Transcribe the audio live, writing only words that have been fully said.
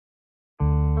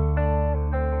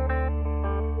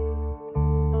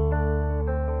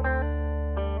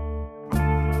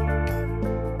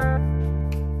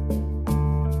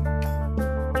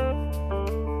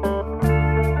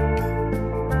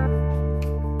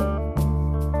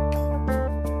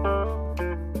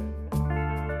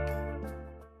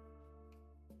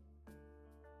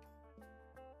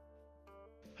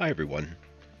Hi everyone,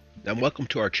 and welcome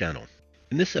to our channel.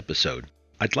 In this episode,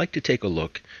 I'd like to take a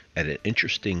look at an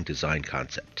interesting design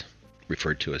concept,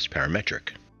 referred to as parametric.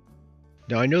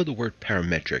 Now I know the word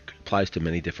parametric applies to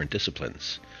many different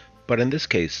disciplines, but in this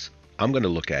case, I'm going to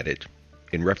look at it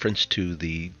in reference to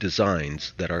the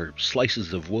designs that are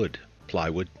slices of wood,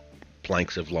 plywood,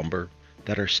 planks of lumber,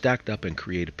 that are stacked up and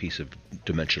create a piece of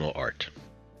dimensional art.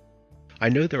 I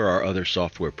know there are other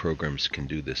software programs that can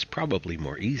do this probably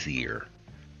more easier,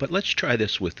 but let's try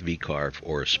this with VCarve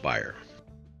or Aspire.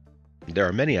 There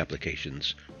are many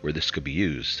applications where this could be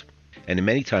used, and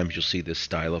many times you'll see this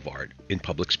style of art in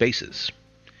public spaces.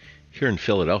 Here in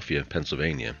Philadelphia,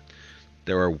 Pennsylvania,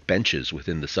 there are benches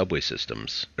within the subway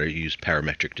systems that use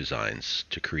parametric designs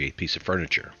to create a piece of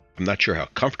furniture. I'm not sure how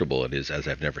comfortable it is as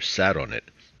I've never sat on it,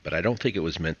 but I don't think it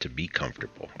was meant to be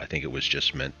comfortable. I think it was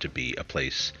just meant to be a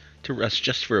place to rest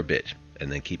just for a bit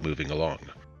and then keep moving along.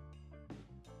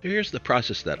 Here's the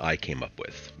process that I came up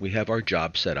with. We have our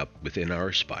job set up within our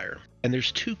Aspire, and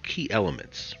there's two key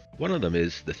elements. One of them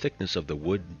is the thickness of the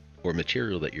wood or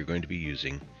material that you're going to be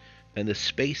using, and the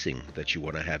spacing that you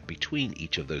want to have between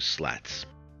each of those slats.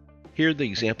 Here the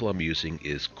example I'm using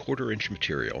is 1/4 inch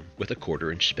material with a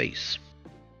 1/4 inch space.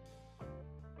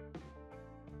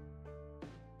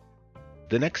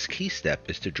 The next key step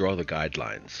is to draw the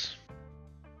guidelines.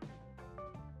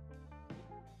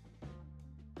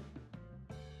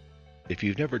 If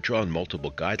you've never drawn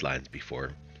multiple guidelines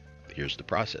before, here's the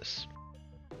process.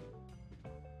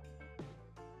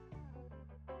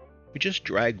 We just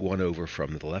drag one over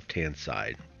from the left-hand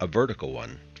side, a vertical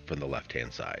one from the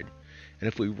left-hand side, and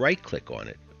if we right-click on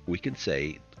it, we can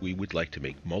say we would like to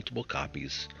make multiple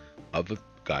copies of the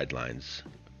guidelines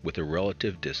with a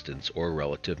relative distance or a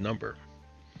relative number.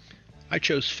 I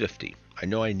chose 50. I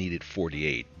know I needed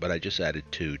 48, but I just added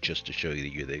 2 just to show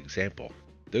you the example.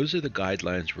 Those are the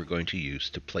guidelines we're going to use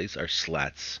to place our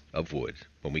slats of wood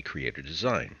when we create a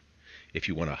design. If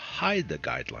you want to hide the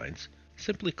guidelines,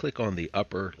 simply click on the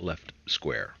upper left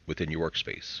square within your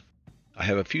workspace. I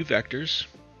have a few vectors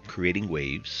creating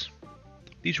waves.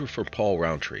 These were from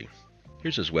Rowntree.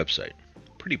 Here's his website.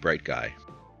 Pretty bright guy.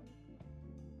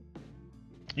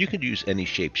 You can use any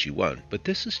shapes you want, but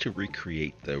this is to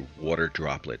recreate the water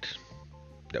droplet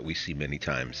that we see many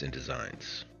times in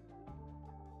designs.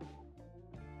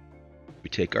 We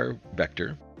take our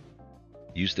vector,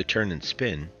 use the turn and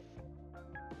spin,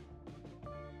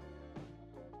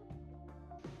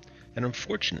 and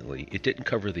unfortunately it didn't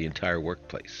cover the entire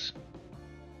workplace.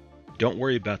 Don't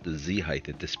worry about the Z height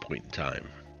at this point in time.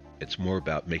 It's more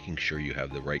about making sure you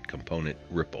have the right component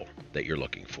ripple that you're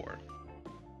looking for.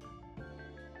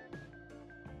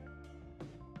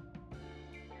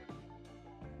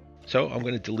 So I'm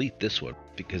going to delete this one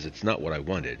because it's not what I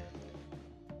wanted.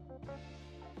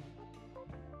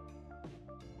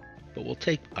 But we'll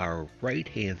take our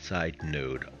right-hand side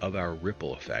node of our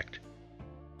ripple effect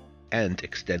and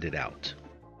extend it out.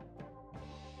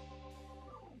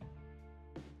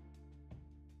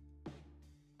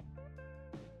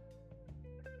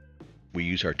 We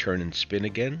use our turn and spin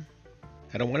again,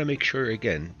 and I want to make sure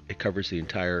again it covers the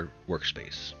entire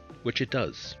workspace, which it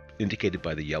does, indicated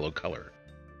by the yellow color.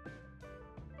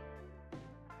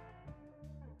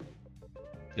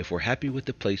 If we're happy with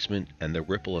the placement and the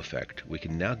ripple effect, we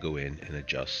can now go in and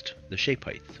adjust the shape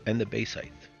height and the base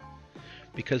height.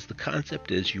 Because the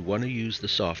concept is you want to use the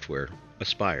software,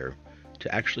 Aspire,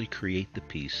 to actually create the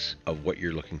piece of what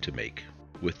you're looking to make,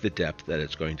 with the depth that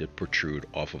it's going to protrude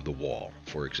off of the wall,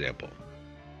 for example.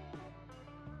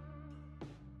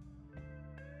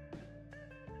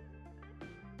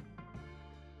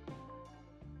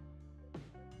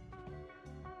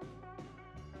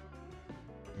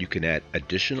 You can add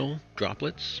additional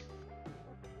droplets.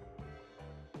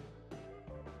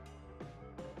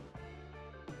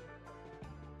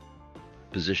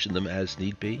 Position them as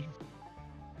need be.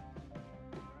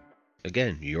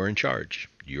 Again, you're in charge.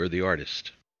 You're the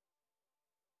artist.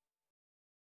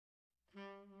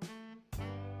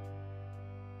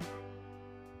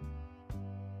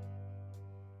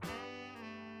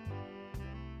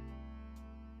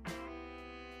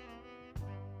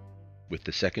 With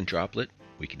the second droplet,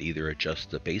 we can either adjust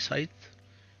the base height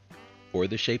or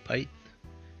the shape height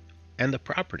and the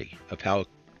property of how it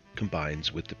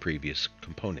combines with the previous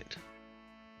component.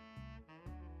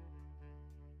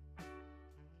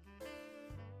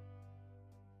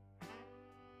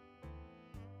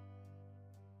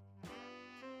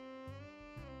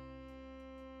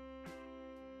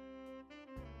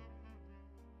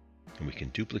 And we can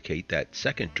duplicate that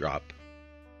second drop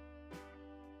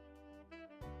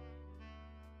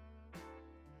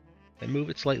and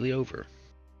move it slightly over.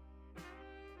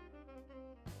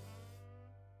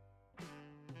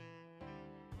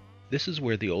 This is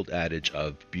where the old adage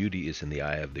of beauty is in the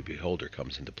eye of the beholder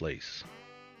comes into place.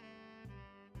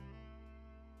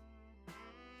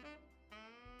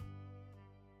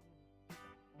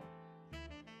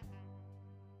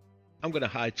 I'm going to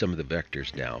hide some of the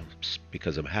vectors now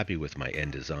because I'm happy with my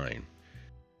end design.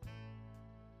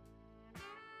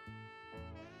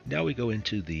 Now we go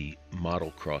into the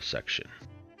model cross section.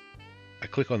 I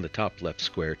click on the top left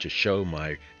square to show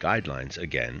my guidelines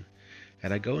again,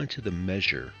 and I go into the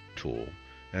measure tool,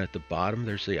 and at the bottom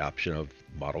there's the option of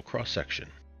model cross section.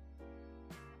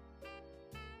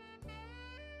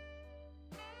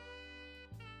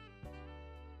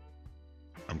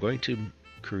 I'm going to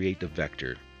create the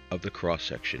vector of the cross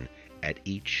section at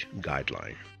each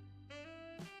guideline.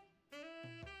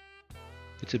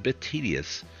 It's a bit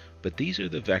tedious, but these are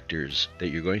the vectors that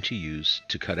you're going to use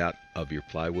to cut out of your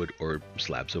plywood or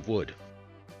slabs of wood.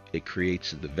 It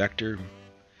creates the vector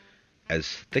as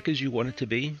thick as you want it to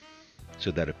be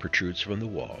so that it protrudes from the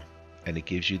wall, and it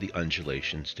gives you the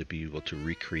undulations to be able to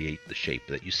recreate the shape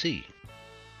that you see.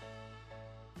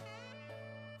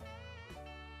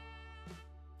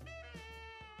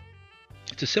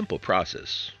 It's a simple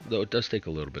process, though it does take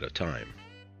a little bit of time.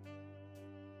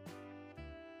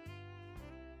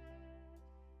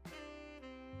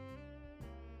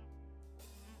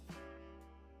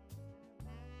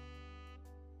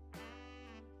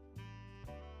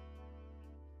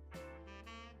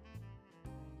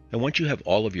 And once you have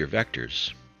all of your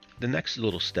vectors, the next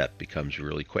little step becomes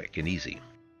really quick and easy.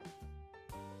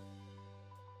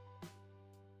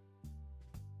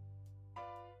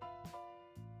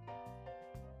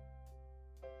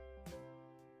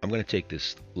 I'm going to take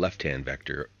this left-hand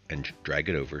vector and drag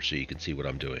it over so you can see what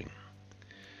I'm doing.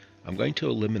 I'm going to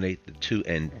eliminate the two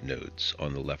end nodes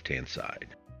on the left-hand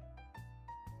side.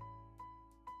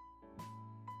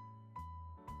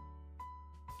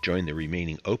 Join the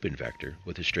remaining open vector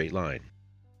with a straight line.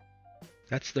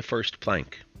 That's the first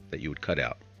plank that you would cut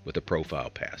out with a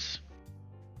profile pass.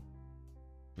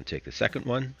 And take the second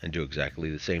one and do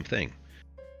exactly the same thing.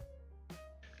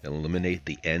 Eliminate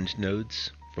the end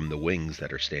nodes from the wings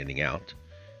that are standing out,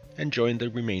 and join the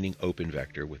remaining open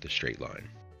vector with a straight line.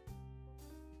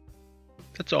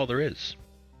 That's all there is.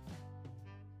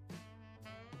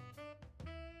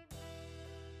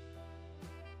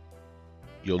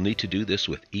 You'll need to do this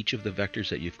with each of the vectors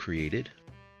that you've created.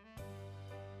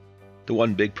 The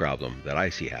one big problem that I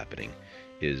see happening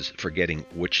is forgetting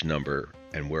which number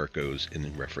and where it goes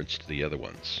in reference to the other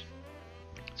ones.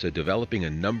 So developing a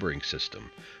numbering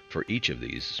system for each of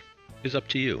these is up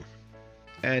to you,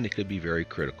 and it could be very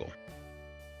critical.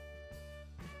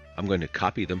 I'm going to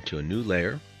copy them to a new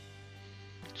layer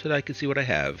so that I can see what I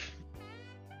have.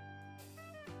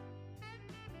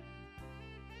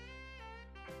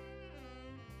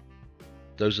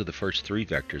 Those are the first three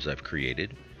vectors I've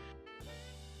created,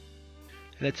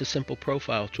 and it's a simple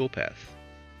profile toolpath.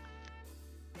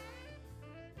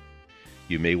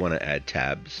 You may want to add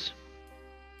tabs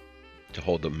to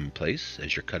hold them in place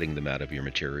as you're cutting them out of your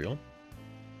material.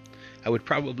 I would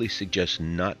probably suggest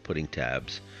not putting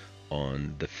tabs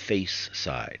on the face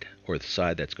side, or the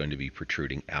side that's going to be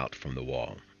protruding out from the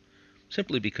wall,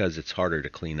 simply because it's harder to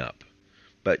clean up,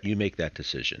 but you make that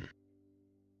decision.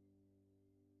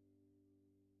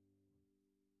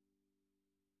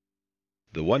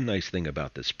 The one nice thing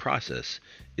about this process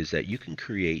is that you can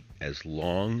create as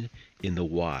long in the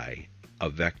Y a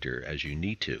vector as you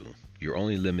need to. You're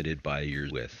only limited by your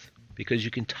width because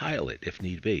you can tile it if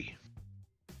need be.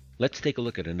 Let's take a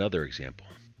look at another example.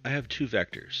 I have two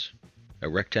vectors, a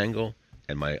rectangle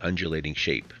and my undulating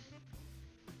shape.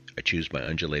 I choose my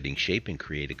undulating shape and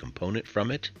create a component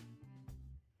from it.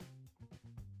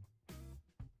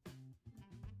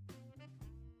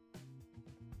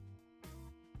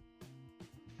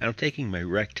 And I'm taking my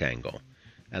rectangle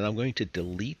and I'm going to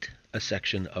delete a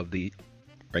section of the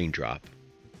raindrop.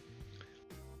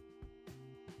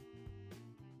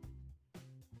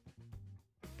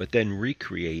 But then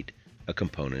recreate a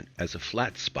component as a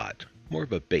flat spot, more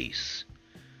of a base,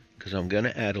 because I'm going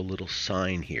to add a little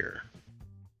sign here.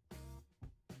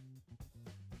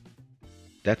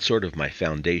 That's sort of my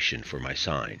foundation for my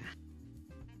sign.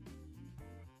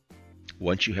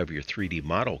 Once you have your 3D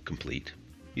model complete,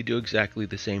 you do exactly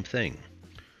the same thing.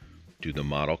 Do the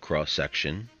model cross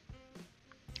section,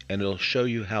 and it'll show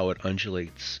you how it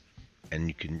undulates, and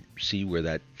you can see where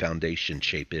that foundation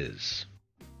shape is.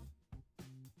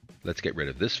 Let's get rid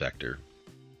of this vector.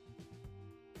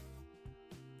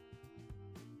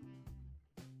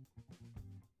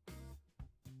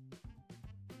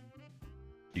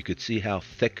 You could see how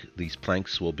thick these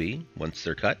planks will be once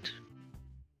they're cut,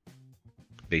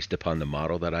 based upon the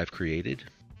model that I've created.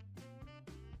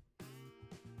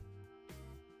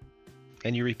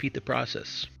 and you repeat the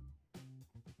process.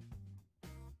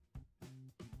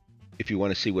 If you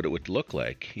want to see what it would look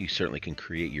like, you certainly can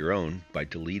create your own by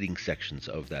deleting sections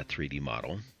of that 3D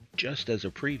model, just as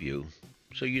a preview,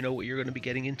 so you know what you're going to be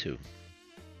getting into.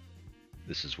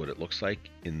 This is what it looks like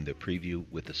in the preview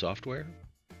with the software.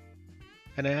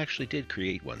 And I actually did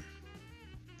create one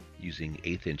using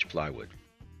 1/8 inch plywood.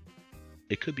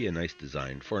 It could be a nice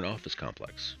design for an office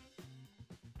complex.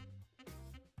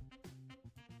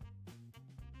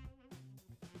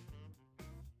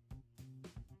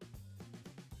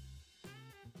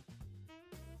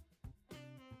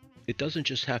 It doesn't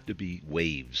just have to be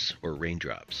waves or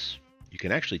raindrops. You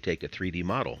can actually take a 3D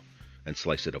model and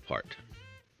slice it apart.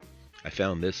 I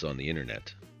found this on the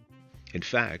internet. In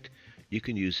fact, you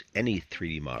can use any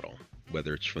 3D model,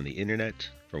 whether it's from the internet,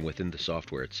 from within the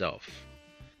software itself.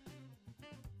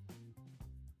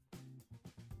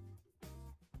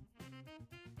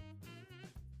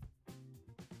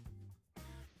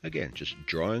 Again, just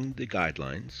drawing the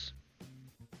guidelines,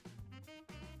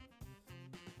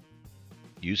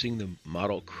 using the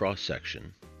model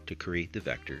cross-section to create the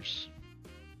vectors.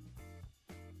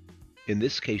 In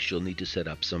this case, you'll need to set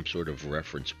up some sort of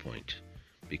reference point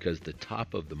because the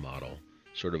top of the model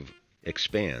sort of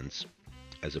expands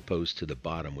as opposed to the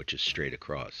bottom, which is straight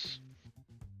across.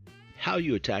 How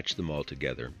you attach them all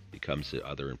together becomes the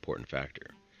other important factor.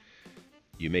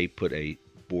 You may put a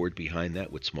board behind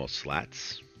that with small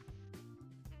slats.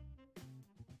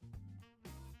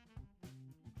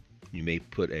 You may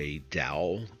put a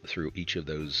dowel through each of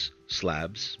those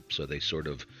slabs so they sort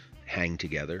of hang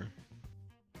together.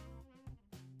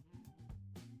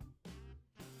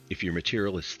 If your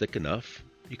material is thick enough,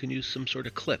 you can use some sort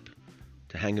of clip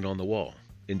to hang it on the wall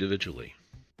individually.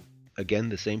 Again,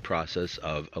 the same process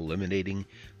of eliminating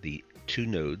the 2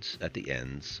 nodes at the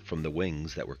ends from the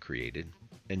wings that were created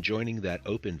and joining that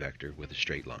open vector with a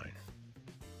straight line.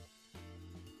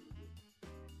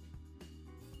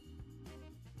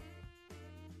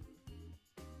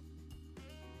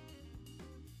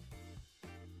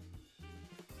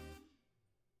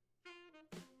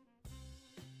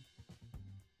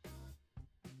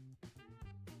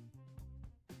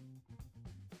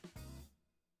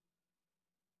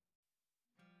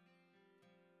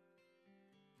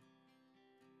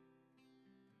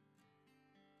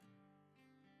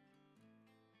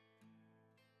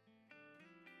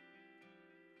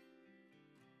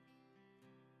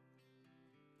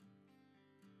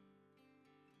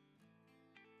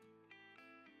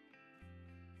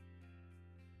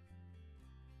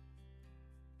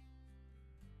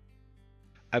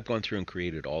 I've gone through and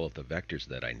created all of the vectors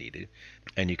that I needed,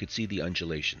 and you could see the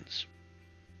undulations.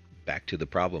 Back to the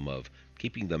problem of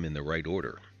keeping them in the right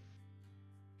order.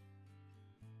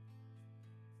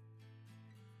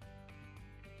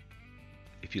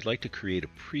 If you'd like to create a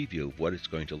preview of what it's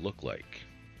going to look like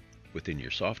within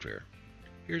your software,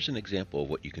 here's an example of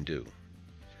what you can do.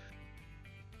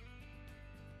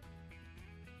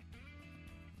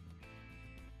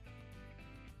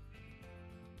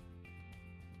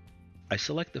 I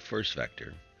select the first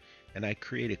vector and I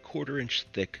create a 1/4 inch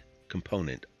thick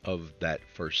component of that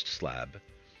first slab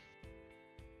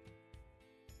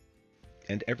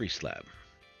and every slab.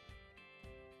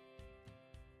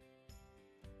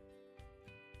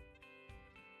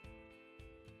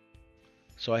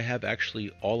 So I have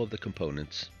actually all of the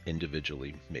components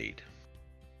individually made.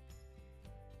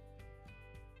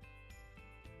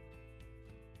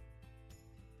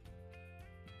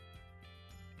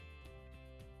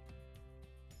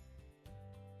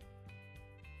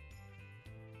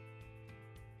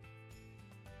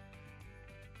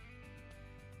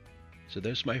 So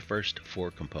there's my first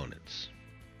 4 components.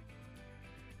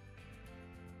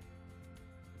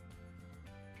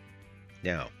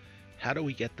 Now, how do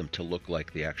we get them to look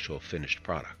like the actual finished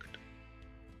product?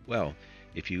 Well,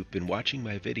 if you've been watching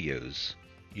my videos,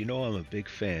 you know I'm a big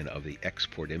fan of the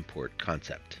export-import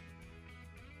concept.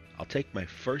 I'll take my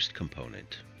first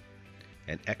component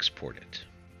and export it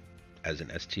as an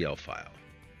STL file.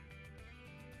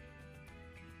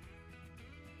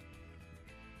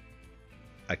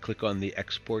 I click on the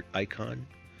export icon,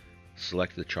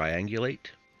 select the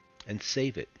triangulate, and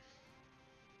save it.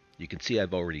 You can see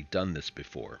I've already done this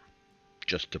before,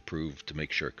 just to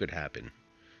make sure it could happen.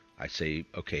 I say,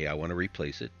 okay, I want to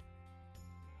replace it.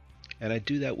 And I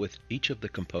do that with each of the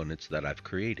components that I've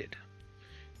created.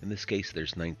 In this case,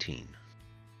 there's 19.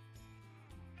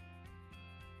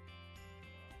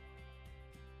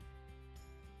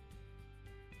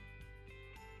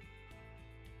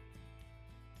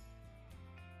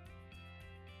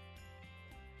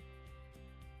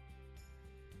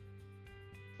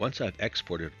 Once I've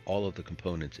exported all of the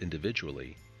components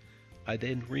individually, I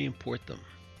then re-import them.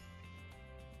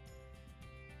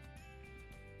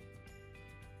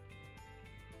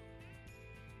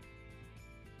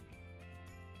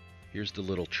 Here's the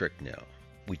little trick now.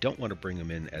 We don't want to bring them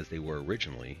in as they were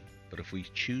originally, but if we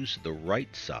choose the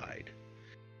right side,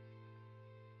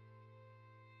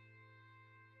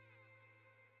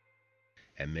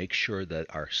 and make sure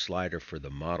that our slider for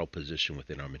the model position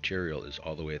within our material is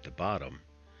all the way at the bottom,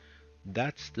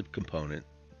 that's the component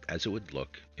as it would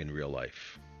look in real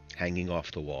life, hanging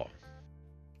off the wall.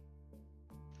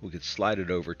 We could slide it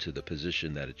over to the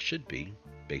position that it should be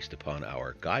based upon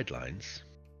our guidelines.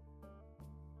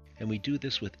 And we do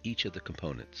this with each of the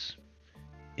components.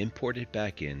 Import it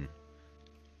back in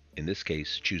this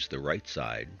case, choose the right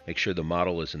side, make sure the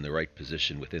model is in the right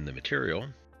position within the material,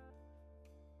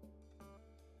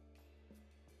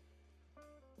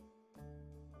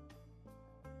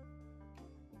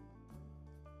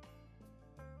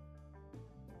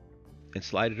 and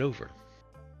slide it over.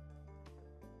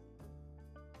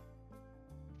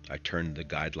 I turned the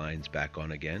guidelines back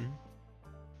on again,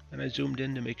 and I zoomed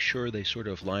in to make sure they sort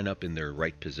of line up in their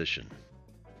right position.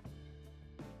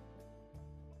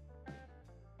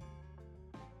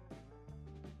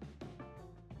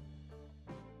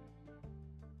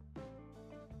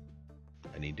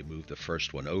 I need to move the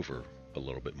first one over a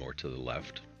little bit more to the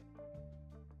left.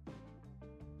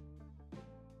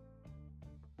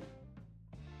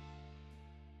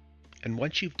 And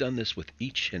once you've done this with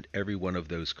each and every one of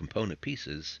those component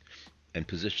pieces and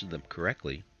positioned them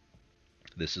correctly,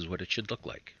 this is what it should look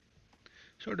like.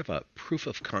 Sort of a proof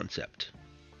of concept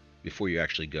before you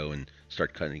actually go and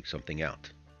start cutting something out.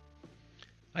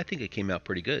 I think it came out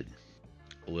pretty good.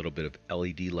 A little bit of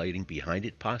LED lighting behind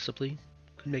it possibly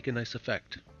could make a nice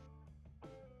effect.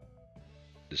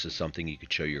 This is something you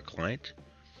could show your client,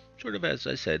 sort of, as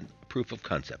I said, a proof of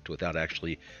concept without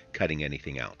actually cutting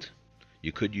anything out.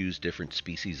 You could use different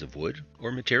species of wood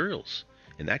or materials.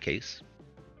 In that case,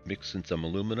 mix in some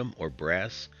aluminum or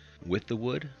brass with the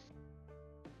wood.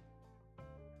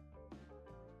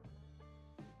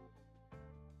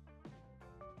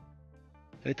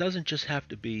 And it doesn't just have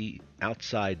to be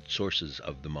outside sources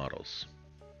of the models.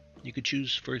 You could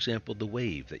choose, for example, the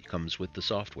wave that comes with the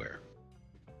software.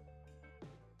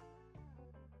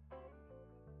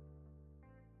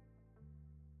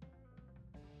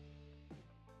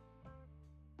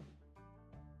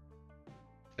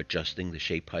 Adjusting the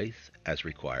shape height as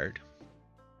required.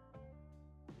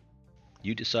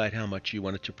 You decide how much you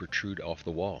want it to protrude off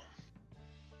the wall.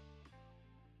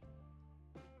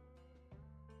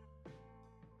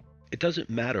 It doesn't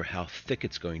matter how thick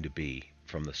it's going to be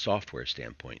from the software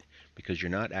standpoint, because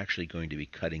you're not actually going to be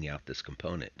cutting out this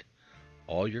component.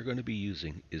 All you're going to be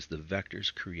using is the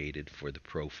vectors created for the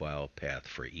profile path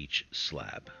for each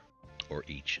slab or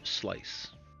each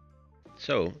slice.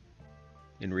 So,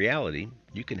 in reality,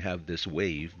 you can have this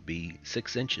wave be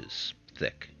 6 inches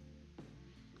thick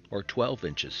or 12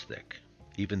 inches thick.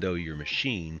 Even though your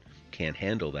machine can't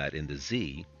handle that in the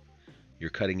Z, you're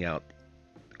cutting out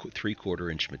 3/4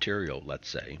 inch material, let's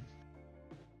say.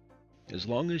 As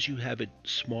long as you have it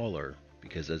smaller,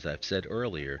 because as I've said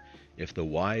earlier, if the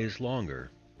Y is longer,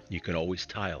 you can always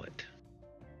tile it.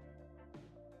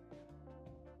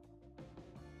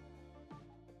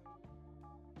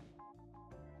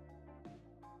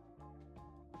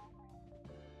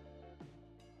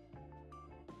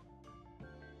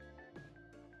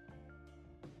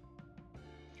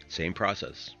 Same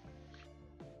process.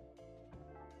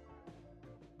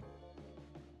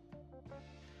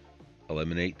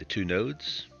 Eliminate the 2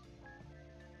 nodes.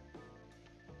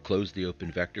 Close the open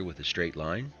vector with a straight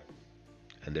line.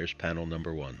 And there's panel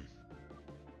number 1.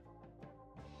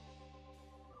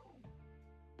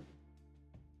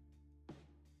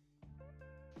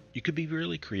 You could be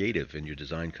really creative in your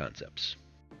design concepts.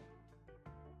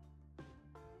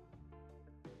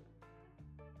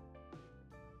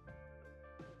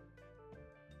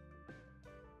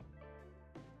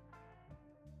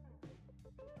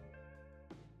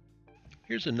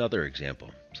 Here's another example,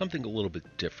 something a little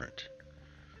bit different.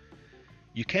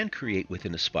 You can create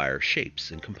within Aspire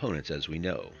shapes and components, as we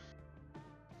know.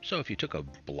 So if you took a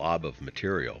blob of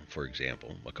material, for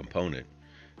example, a component,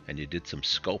 and you did some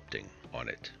sculpting on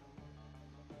it,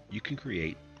 you can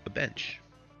create a bench.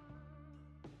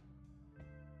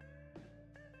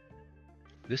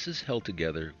 This is held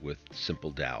together with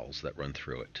simple dowels that run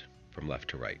through it from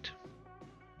left to right.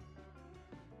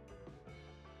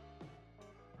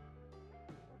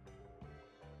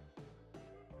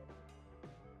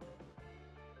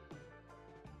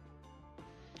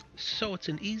 So it's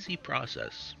an easy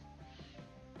process.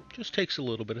 Just takes a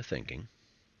little bit of thinking,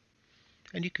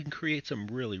 and you can create some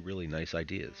really, really nice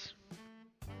ideas.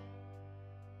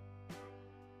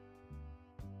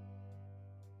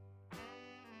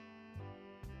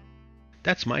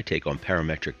 That's my take on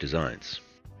Parametric Designs.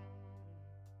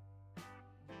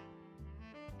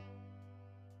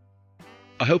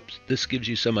 I hope this gives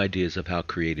you some ideas of how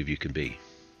creative you can be.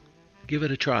 Give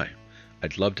it a try.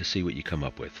 I'd love to see what you come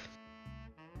up with.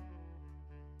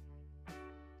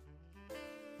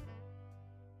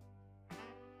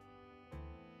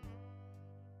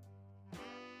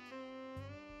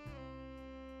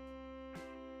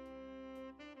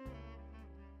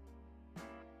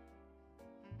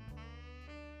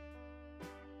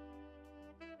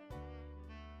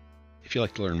 If you'd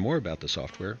like to learn more about the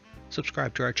software,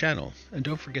 subscribe to our channel, and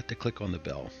don't forget to click on the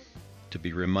bell to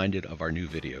be reminded of our new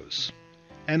videos.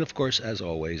 And of course, as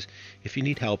always, if you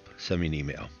need help, send me an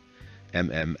email,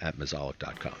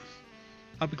 mm@mezalick.com.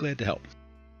 I'll be glad to help.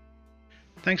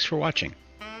 Thanks for watching.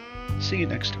 See you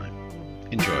next time.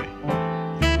 Enjoy.